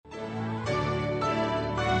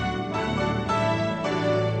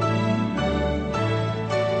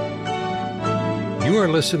You are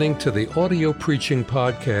listening to the audio preaching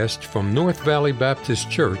podcast from North Valley Baptist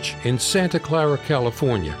Church in Santa Clara,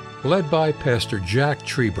 California, led by Pastor Jack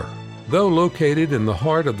Trieber. Though located in the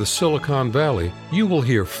heart of the Silicon Valley, you will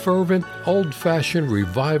hear fervent, old-fashioned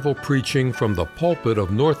revival preaching from the pulpit of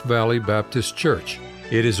North Valley Baptist Church.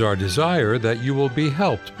 It is our desire that you will be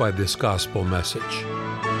helped by this gospel message.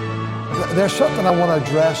 There's something I want to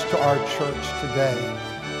address to our church today,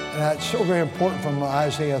 and it's so very important from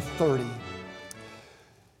Isaiah 30.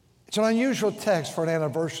 It's an unusual text for an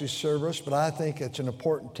anniversary service, but I think it's an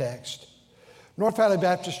important text. North Valley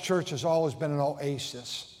Baptist Church has always been an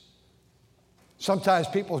oasis. Sometimes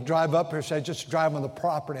people drive up here and say, just drive on the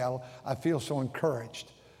property, I feel so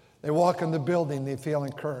encouraged. They walk in the building, they feel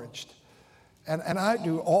encouraged. And I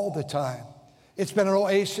do all the time. It's been an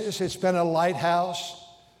oasis, it's been a lighthouse,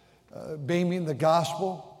 beaming the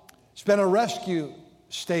gospel. It's been a rescue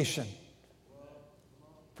station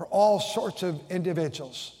for all sorts of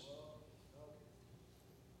individuals.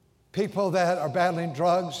 People that are battling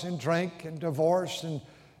drugs and drink and divorce and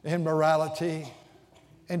immorality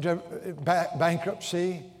and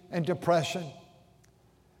bankruptcy and depression.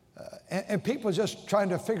 And people just trying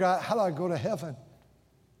to figure out, how do I go to heaven?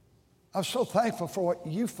 I'm so thankful for what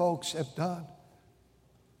you folks have done.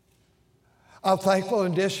 I'm thankful,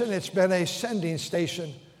 in addition, it's been a sending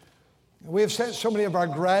station. We have sent so many of our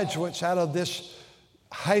graduates out of this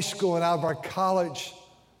high school and out of our college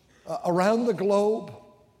around the globe.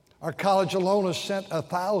 Our college alone has sent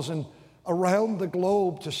 1,000 around the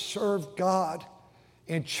globe to serve God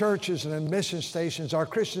in churches and in mission stations. Our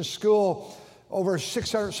Christian school, over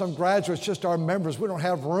 600 some graduates, just our members. We don't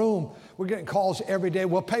have room. We're getting calls every day.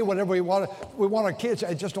 We'll pay whatever we want. We want our kids.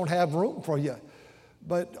 I just don't have room for you.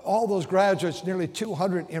 But all those graduates, nearly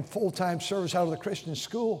 200 in full-time service out of the Christian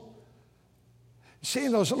school.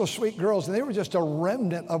 Seeing those little sweet girls, and they were just a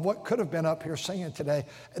remnant of what could have been up here singing today,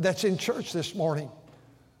 that's in church this morning.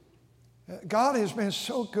 God has been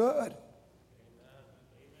so good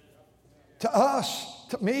to us,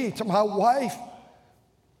 to me, to my wife.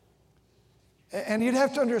 And you'd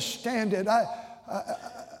have to understand it.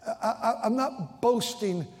 I'm not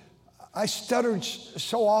boasting. I stuttered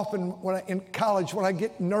so often in college. When I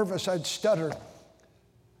get nervous, I'd stutter.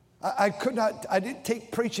 I didn't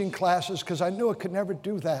take preaching classes because I knew I could never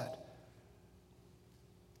do that.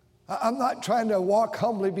 I'm not trying to walk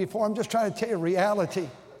humbly before. I'm just trying to tell you reality.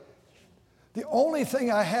 The only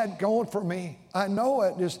thing I had going for me, I know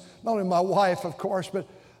it, is not only my wife, of course, but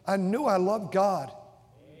I knew I loved God.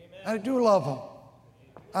 Amen. I do love Him.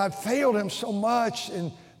 I've failed Him so much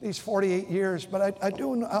in these 48 years, but I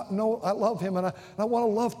do know I love Him, and I want to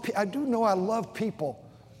love. I do know I love people.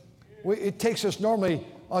 It takes us normally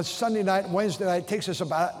on Sunday night and Wednesday night, it takes us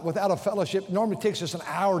without a fellowship, normally takes us an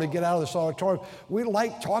hour to get out of this auditorium. We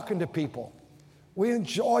like talking to people. We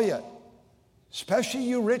enjoy it, especially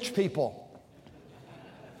you rich people.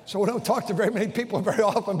 So we don't talk to very many people very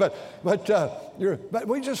often, but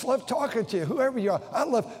we just love talking to you, whoever you are.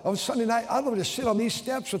 On Sunday night, I love to sit on these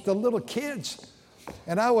steps with the little kids.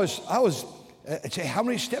 And I'd say, how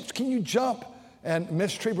many steps can you jump? And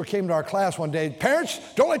Miss Trieber came to our class one day. Parents,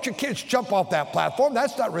 don't let your kids jump off that platform.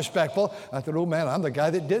 That's not respectful. I thought, oh man, I'm the guy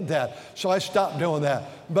that did that. So I stopped doing that.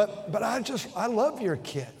 But I love your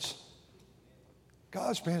kids.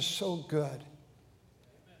 God's been so good.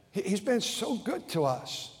 He's been so good to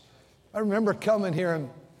us. I remember coming here, and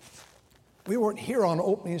we weren't here on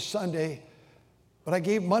opening Sunday, but I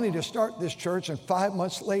gave money to start this church, and 5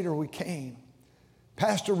 months later we came.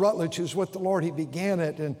 Pastor Rutledge, who's with the Lord, he began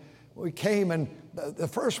it, and we came, and the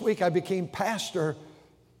first week I became pastor,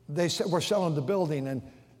 they said, we're selling the building, and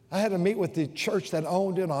I had to meet with the church that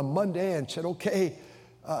owned it on Monday and said, okay,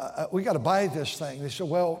 we got to buy this thing. They said,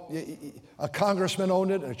 well, a congressman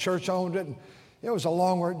owned it, and a church owned it, and it was a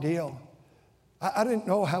long ordeal. I didn't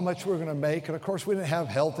know how much we were going to make, and of course we didn't have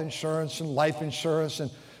health insurance and life insurance, and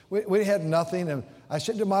we had nothing. And I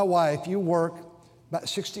said to my wife, you work about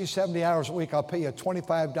 60, 70 hours a week, I'll pay you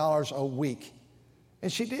 $25 a week.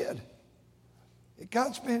 And she did.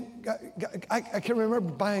 I can remember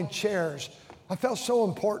buying chairs. I felt so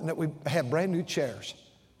important that we had brand new chairs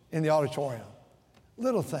in the auditorium.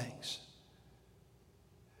 Little things.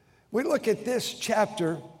 We look at this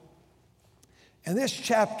chapter, and this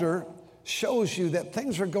chapter shows you that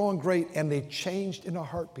things are going great, and they changed in a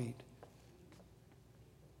heartbeat.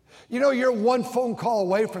 You know, you're one phone call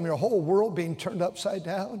away from your whole world being turned upside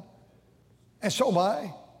down, and so am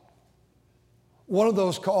I. One of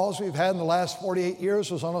those calls we've had in the last 48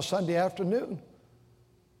 years was on a Sunday afternoon.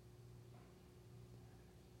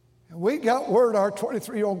 And we got word our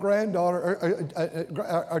 23-year-old granddaughter,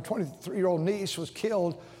 our 23-year-old niece was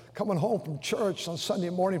killed coming home from church on Sunday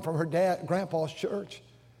morning from her grandpa's church.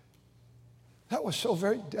 That was so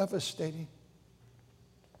very devastating.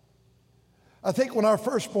 I think when our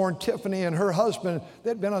firstborn, Tiffany, and her husband,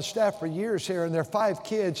 they'd been on staff for years here, and their 5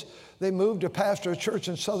 kids, they moved to pastor a church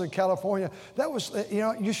in Southern California. That was,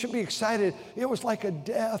 you should be excited. It was like a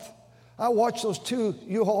death. I watched those 2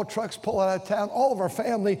 U-Haul trucks pull out of town. All of our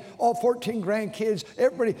family, all 14 grandkids,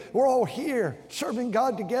 everybody, we're all here serving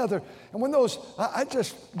God together. And when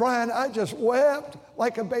Brian, I just wept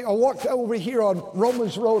like a baby. I walked over here on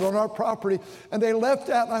Romans Road on our property, and they left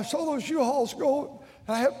out, and I saw those U-Hauls go.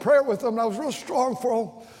 And I had prayer with them, and I was real strong for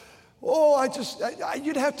them. Oh,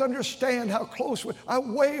 you'd have to understand how close I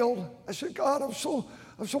wailed. I said, God, I'm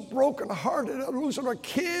so brokenhearted. I'm losing our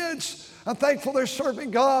kids. I'm thankful they're serving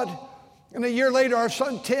God. And a year later, our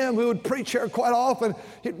son Tim, who would preach here quite often,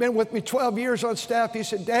 he'd been with me 12 years on staff. He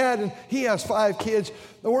said, Dad, and he has 5 kids,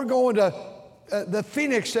 and we're going to the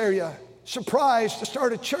Phoenix area, surprise, to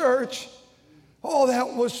start a church. Oh,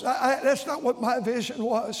 that's not what my vision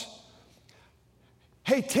was.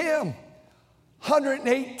 Hey, Tim,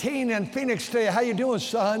 118 in Phoenix today. How you doing,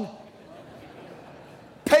 son?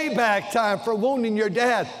 Payback time for wounding your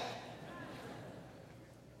dad.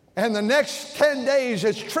 And the next 10 days,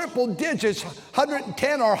 it's triple digits,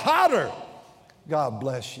 110 or hotter. God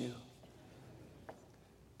bless you.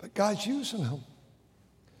 But God's using them.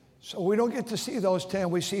 So we don't get to see those 10.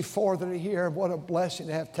 We see 4 that are here. What a blessing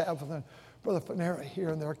to have Tabitha and Brother Fanera here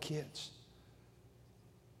and their kids.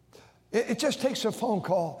 It just takes a phone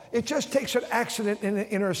call. It just takes an accident in an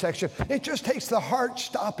intersection. It just takes the heart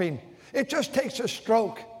stopping. It just takes a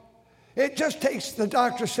stroke. It just takes the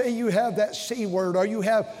doctor say you have that C word or you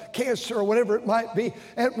have cancer or whatever it might be.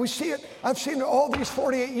 And we see it. I've seen it all these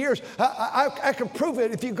 48 years. I can prove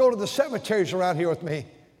it if you go to the cemeteries around here with me.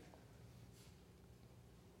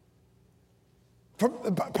 For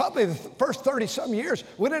probably the first 30-some years,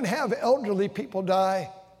 we didn't have elderly people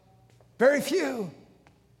die. Very few.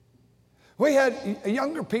 We had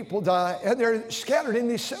younger people die, and they're scattered in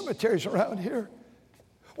these cemeteries around here.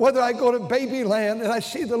 Whether I go to Babyland and I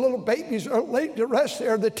see the little babies are laid to rest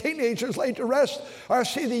there, the teenagers laid to rest, or I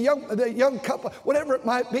see the young couple, whatever it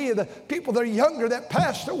might be, the people that are younger that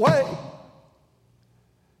passed away.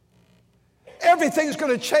 Everything's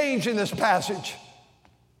going to change in this passage.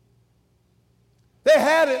 They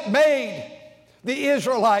had it made, the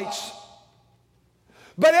Israelites.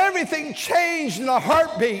 But everything changed in a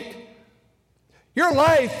heartbeat. Your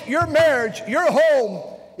life, your marriage, your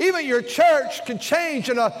home, even your church can change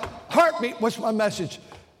in a heartbeat. What's my message?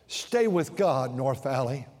 Stay with God, North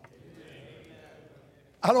Valley.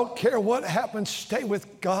 I don't care what happens, stay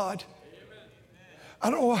with God. I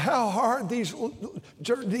don't know how hard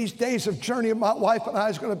these days of journey of my wife and I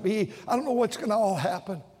is going to be. I don't know what's going to all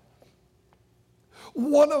happen.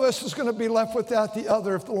 One of us is going to be left without the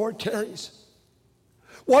other if the Lord tarries.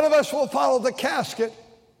 One of us will follow the casket.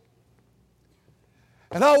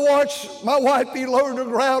 And I'll watch my wife be lowered to the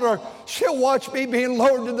ground, or she'll watch me being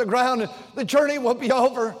lowered to the ground, and the journey will be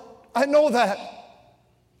over. I know that.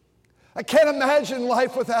 I can't imagine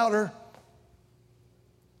life without her.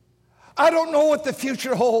 I don't know what the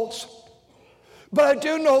future holds. But I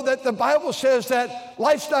do know that the Bible says that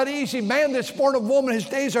life's not easy. Man that's born of woman, his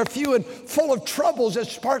days are few and full of troubles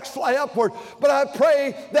as sparks fly upward. But I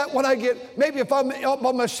pray that when I get, maybe if I'm out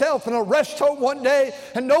by myself in a rest home one day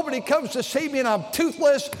and nobody comes to see me and I'm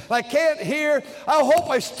toothless and I can't hear, I hope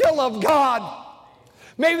I still love God.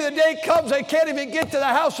 Maybe the day comes I can't even get to the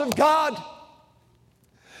house of God.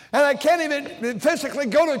 And I can't even physically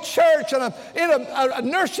go to church, and I'm in a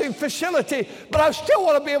nursing facility, but I still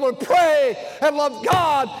want to be able to pray and love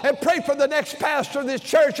God and pray for the next pastor of this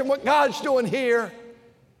church and what God's doing here.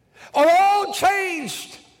 Are all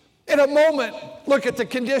changed in a moment. Look at the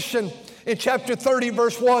condition in chapter 30,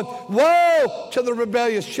 verse 1. Woe to the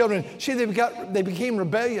rebellious children. See, they became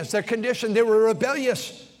rebellious. Their condition, they were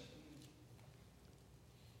rebellious.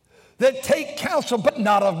 That take counsel, but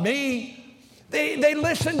not of me. They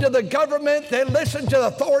listen to the government, they listen to the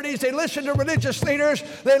authorities, they listen to religious leaders,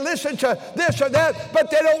 they listen to this or that, but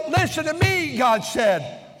they don't listen to me, God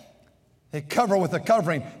said. They cover with a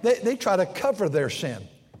covering. They try to cover their sin.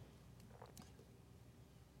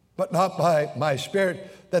 But not by my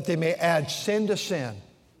spirit, that they may add sin to sin.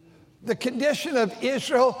 The condition of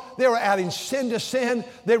Israel, they were adding sin to sin.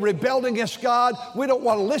 They rebelled against God. We don't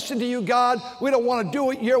want to listen to you, God. We don't want to do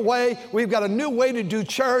it your way. We've got a new way to do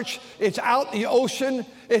church. It's out in the ocean.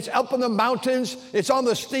 It's up in the mountains. It's on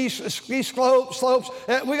the ski slopes.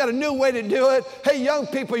 We got a new way to do it. Hey, young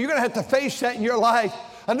people, you're going to have to face that in your life.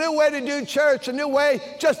 a new way to do church, a new way.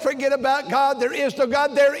 Just forget about God. There is no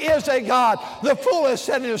God. There is a God. The fool has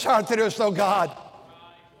said in his heart there is no God.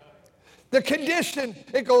 The condition,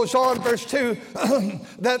 it goes on, verse 2,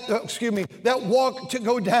 that walk to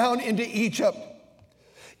go down into Egypt.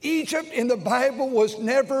 Egypt in the Bible was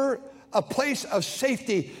never a place of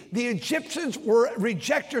safety. The Egyptians were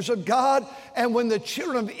rejectors of God, and when the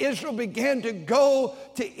children of Israel began to go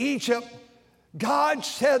to Egypt, God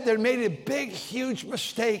said they made a big, huge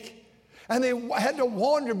mistake, and they had to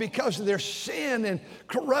wander because of their sin and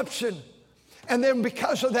corruption. And then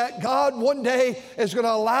because of that, God one day is going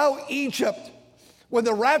to allow Egypt, when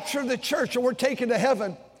the rapture of the church and we're taken to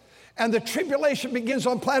heaven, and the tribulation begins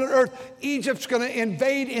on planet Earth, Egypt's going to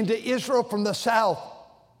invade into Israel from the south.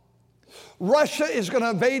 Russia is going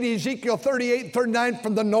to invade Ezekiel 38 and 39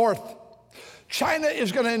 from the north. China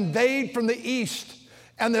is going to invade from the east.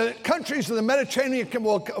 And the countries of the Mediterranean from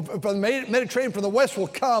the west will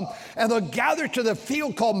come, and they'll gather to the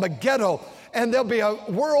field called Megiddo. And there'll be a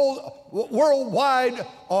worldwide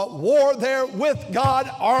war there with God,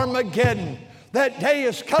 Armageddon. That day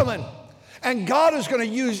is coming. And God is going to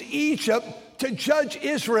use Egypt to judge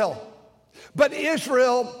Israel. But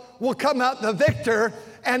Israel will come out the victor,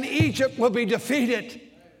 and Egypt will be defeated.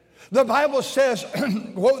 The Bible says,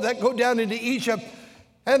 that go down into Egypt,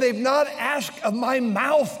 and they've not asked of my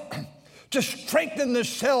mouth to strengthen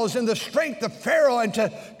themselves in the strength of Pharaoh and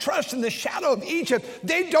to trust in the shadow of Egypt.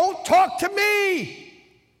 They don't talk to me.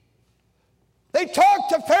 They talk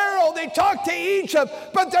to Pharaoh, they talk to Egypt,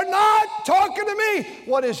 but they're not talking to me.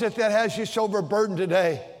 What is it that has you so overburdened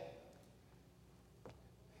today?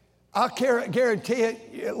 I'll guarantee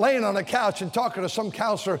it, laying on a couch and talking to some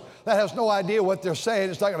counselor that has no idea what they're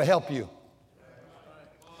saying is not going to help you.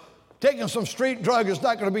 Taking some street drug is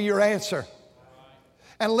not going to be your answer.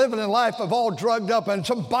 And living a life of all drugged up and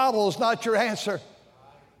some bottle is not your answer.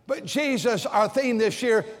 But Jesus, our theme this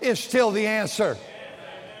year, is still the answer.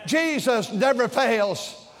 Jesus never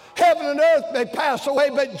fails. Heaven and earth may pass away,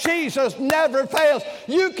 but Jesus never fails.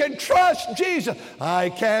 You can trust Jesus. I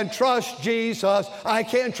can trust Jesus. I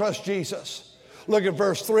can trust Jesus. Look at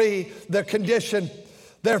verse 3, the condition.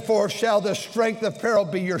 Therefore shall the strength of Pharaoh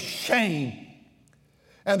be your shame,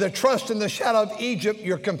 and the trust in the shadow of Egypt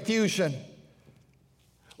your confusion.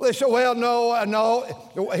 They said, well, no.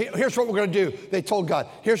 Here's what we're going to do. They told God,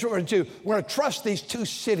 here's what we're going to do. We're going to trust these two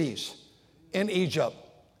cities in Egypt.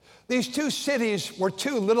 These two cities were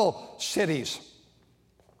two little cities.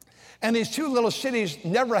 And these two little cities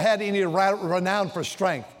never had any renown for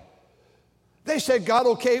strength. They said, God,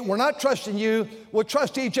 okay, we're not trusting you. We'll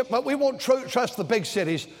trust Egypt, but we won't trust the big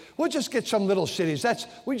cities. We'll just get some little cities.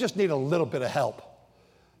 We just need a little bit of help.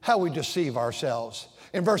 How we deceive ourselves.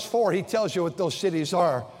 In verse 4, he tells you what those cities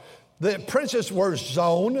are. The princes were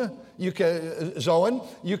Zoan. You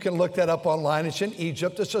can look that up online. It's in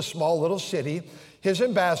Egypt. It's a small little city. His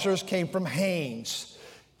ambassadors came from Hanes.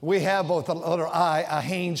 We have both the letter I, a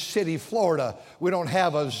Haines City, Florida. We don't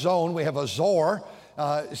have a zone. We have a Zor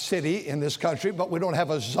city in this country, but we don't have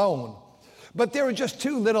a zone. But there were just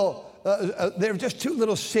two little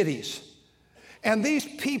cities. And these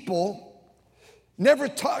people never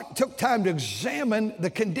took time to examine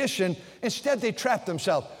the condition. Instead, they trapped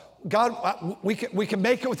themselves. God, we can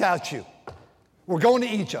make it without you. We're going to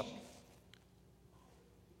Egypt.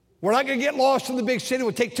 We're not going to get lost in the big city.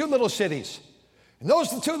 We'll take two little cities. And those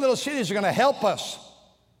two little cities are going to help us.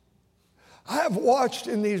 I have watched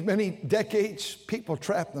in these many decades people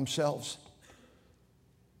trap themselves.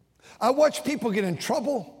 I watch people get in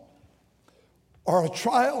trouble or a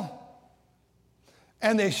trial,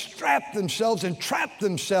 and they strap themselves and trap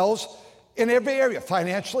themselves in every area,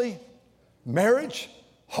 financially, marriage,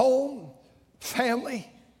 home, family.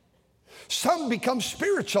 Some become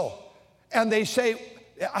spiritual, and they say,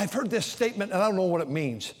 I've heard this statement, and I don't know what it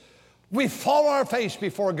means. We fall on our face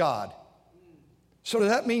before God. So does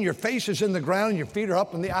that mean your face is in the ground and your feet are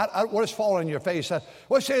up in the air? What is falling on your face?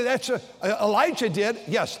 Well, say that's Elijah did.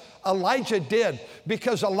 Yes, Elijah did,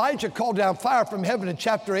 because Elijah called down fire from heaven in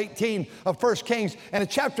chapter 18 of 1 Kings. And in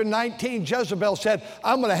chapter 19, Jezebel said,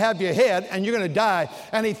 I'm going to have your head and you're going to die.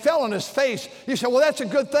 And he fell on his face. You say, well, that's a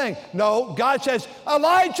good thing. No, God says,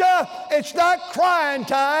 Elijah, it's not crying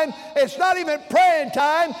time. It's not even praying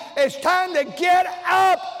time. It's time to get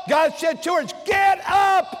up. God said to her, get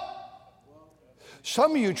up.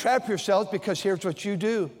 Some of you trap yourselves because here's what you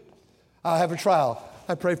do. I have a trial.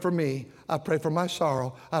 I pray for me. I pray for my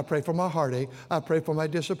sorrow. I pray for my heartache. I pray for my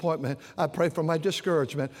disappointment. I pray for my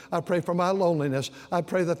discouragement. I pray for my loneliness. I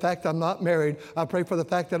pray the fact I'm not married. I pray for the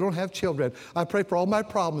fact that I don't have children. I pray for all my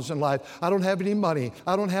problems in life. I don't have any money.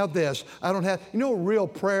 I don't have this. I don't have... You know, real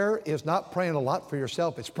prayer is not praying a lot for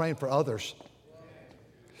yourself. It's praying for others.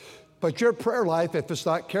 But your prayer life, if it's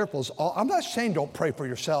not careful, is all... I'm not saying don't pray for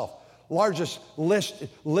yourself. Largest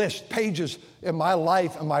list pages in my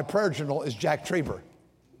life and my prayer journal is Jack Trieber.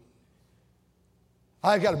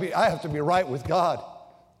 I have to be right with God.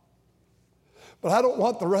 But I don't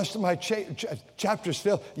want the rest of my chapters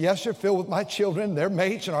filled. Yes, they're filled with my children, their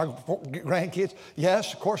mates, and our grandkids.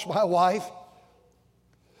 Yes, of course, my wife.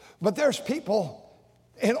 But there's people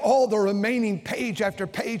in all the remaining page after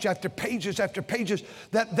page after pages after pages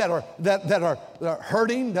that are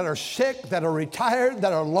hurting, that are sick, that are retired,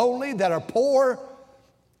 that are lonely, that are poor,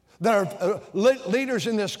 that are leaders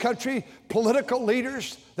in this country, political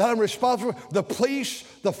leaders that I'm responsible for, the police,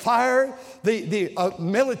 the fire, the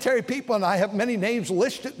military people, and I have many names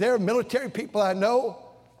listed there, military people I know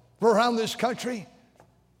around this country.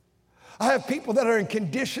 I have people that are in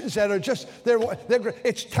conditions that are just,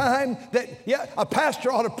 it's time that, a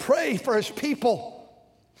pastor ought to pray for his people.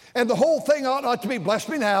 And the whole thing ought not to be, bless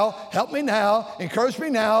me now, help me now, encourage me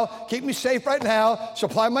now, keep me safe right now,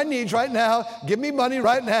 supply my needs right now, give me money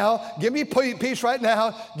right now, give me peace right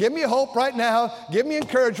now, give me hope right now, give me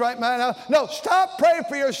encouragement right now. No, stop praying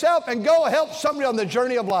for yourself and go help somebody on the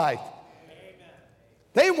journey of life. Amen.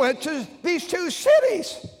 They went to these two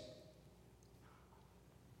cities.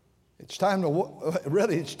 It's time to,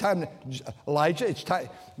 Elijah, it's time.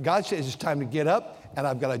 God says it's time to get up, and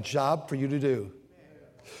I've got a job for you to do.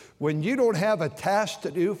 When you don't have a task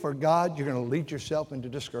to do for God, you're going to lead yourself into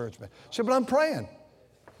discouragement. So, but I'm praying.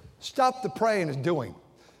 Stop the praying and doing.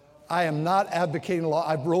 I am not advocating law.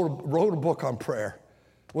 I wrote a book on prayer.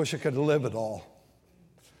 Wish I could live it all.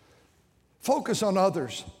 Focus on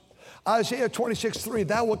others. Isaiah 26:3,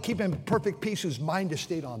 thou wilt keep in perfect peace whose mind is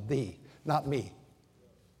stayed on thee, not me.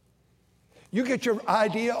 You get your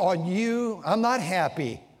idea on you. I'm not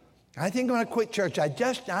happy. I think I'm going to quit church. I'm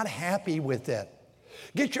just not happy with it.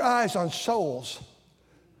 Get your eyes on souls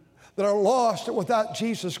that are lost and without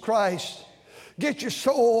Jesus Christ. Get your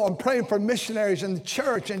soul on praying for missionaries in the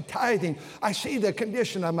church and tithing. I see the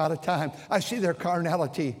condition. I'm out of time. I see their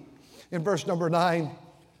carnality. In verse number 9,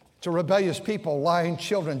 it's a rebellious people, lying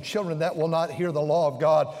children, children that will not hear the law of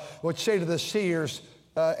God, would say to the seers,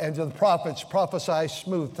 and to the prophets, prophesy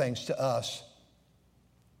smooth things to us.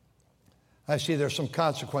 I see there's some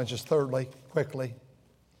consequences. Thirdly, quickly.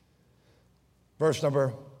 Verse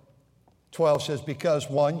number 12 says, because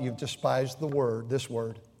 1, you've despised the word, this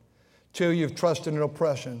word. 2, you've trusted in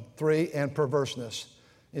oppression. 3, and perverseness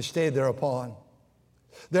is stayed thereupon.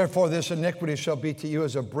 Therefore, this iniquity shall be to you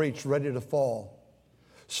as a breach ready to fall,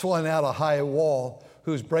 swelling out a high wall,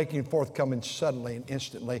 who's breaking forth coming suddenly and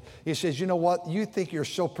instantly. He says, you know what? You think you're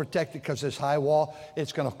so protected because this high wall,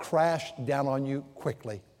 it's going to crash down on you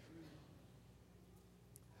quickly.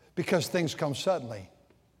 Because things come suddenly.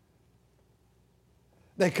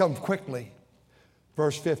 They come quickly.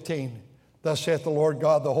 Verse 15, thus saith the Lord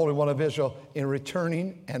God, the Holy One of Israel, in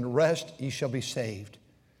returning and rest ye shall be saved.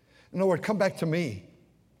 In other words, come back to me.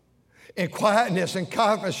 In quietness and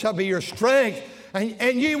confidence shall be your strength,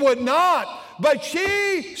 and ye would not. But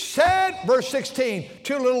she said, verse 16,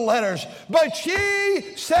 2 little letters, but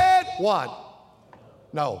she said what?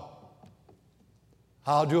 No.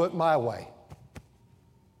 I'll do it my way.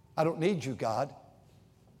 I don't need you, God.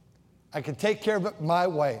 I can take care of it my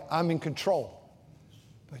way. I'm in control.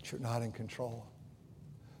 But you're not in control.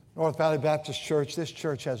 North Valley Baptist Church, this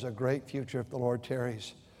church has a great future if the Lord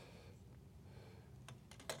tarries.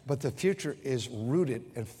 But the future is rooted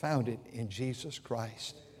and founded in Jesus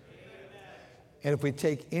Christ. And if we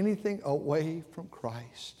take anything away from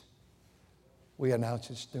Christ, we announce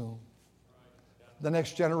its doom. The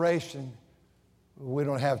next generation, we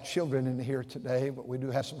don't have children in here today, but we do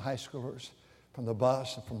have some high schoolers from the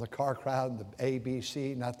bus and from the car crowd, the A, B,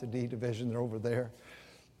 C, not the D division, they're over there.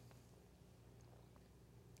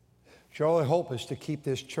 Your only hope is to keep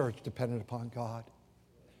this church dependent upon God.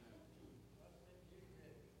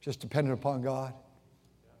 Just dependent upon God.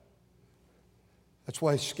 That's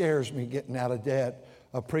why it scares me getting out of debt.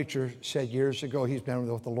 A preacher said years ago, he's been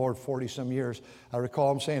with the Lord 40-some years. I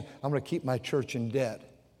recall him saying, I'm going to keep my church in debt.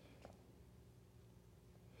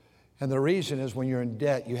 And the reason is when you're in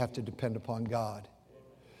debt, you have to depend upon God.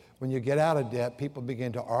 When you get out of debt, people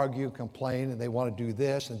begin to argue, complain, and they want to do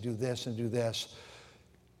this and do this and do this.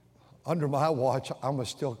 Under my watch, I'm going to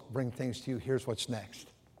still bring things to you. Here's what's next.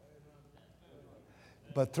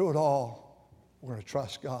 But through it all, we're going to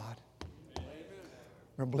trust God.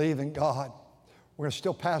 We're going to believe in God. We're going to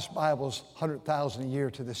still pass Bibles, 100,000 a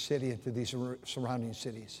year to this city and to these surrounding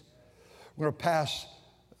cities. We're going to pass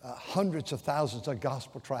hundreds of thousands of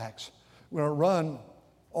gospel tracts. We're going to run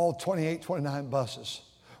all 28, 29 buses.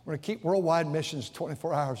 We're going to keep worldwide missions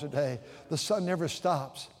 24 hours a day. The sun never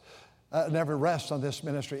stops, never rests on this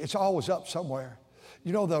ministry. It's always up somewhere.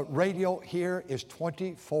 You know, the radio here is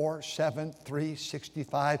 24/7,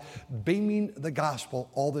 365, beaming the gospel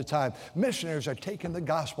all the time. Missionaries are taking the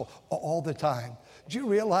gospel all the time. Do you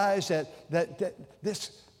realize that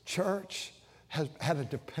this church has had a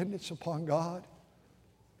dependence upon God?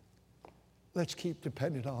 Let's keep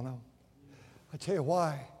dependent on Him. I tell you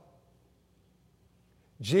why.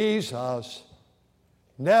 Jesus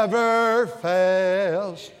never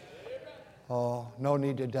fails. Oh, no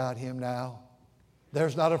need to doubt Him now.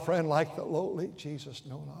 There's not a friend like the lowly Jesus,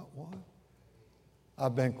 no, not one.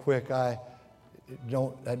 I've been quick. I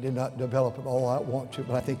did not develop it all I want to,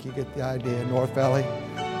 but I think you get the idea. North Valley,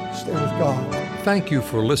 stay with God. Thank you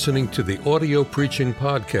for listening to the audio preaching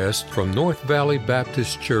podcast from North Valley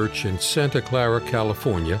Baptist Church in Santa Clara,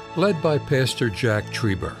 California, led by Pastor Jack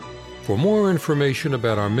Trieber. For more information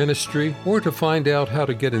about our ministry or to find out how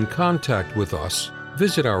to get in contact with us,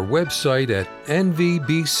 visit our website at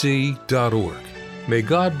nvbc.org. May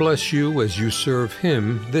God bless you as you serve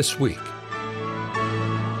Him this week.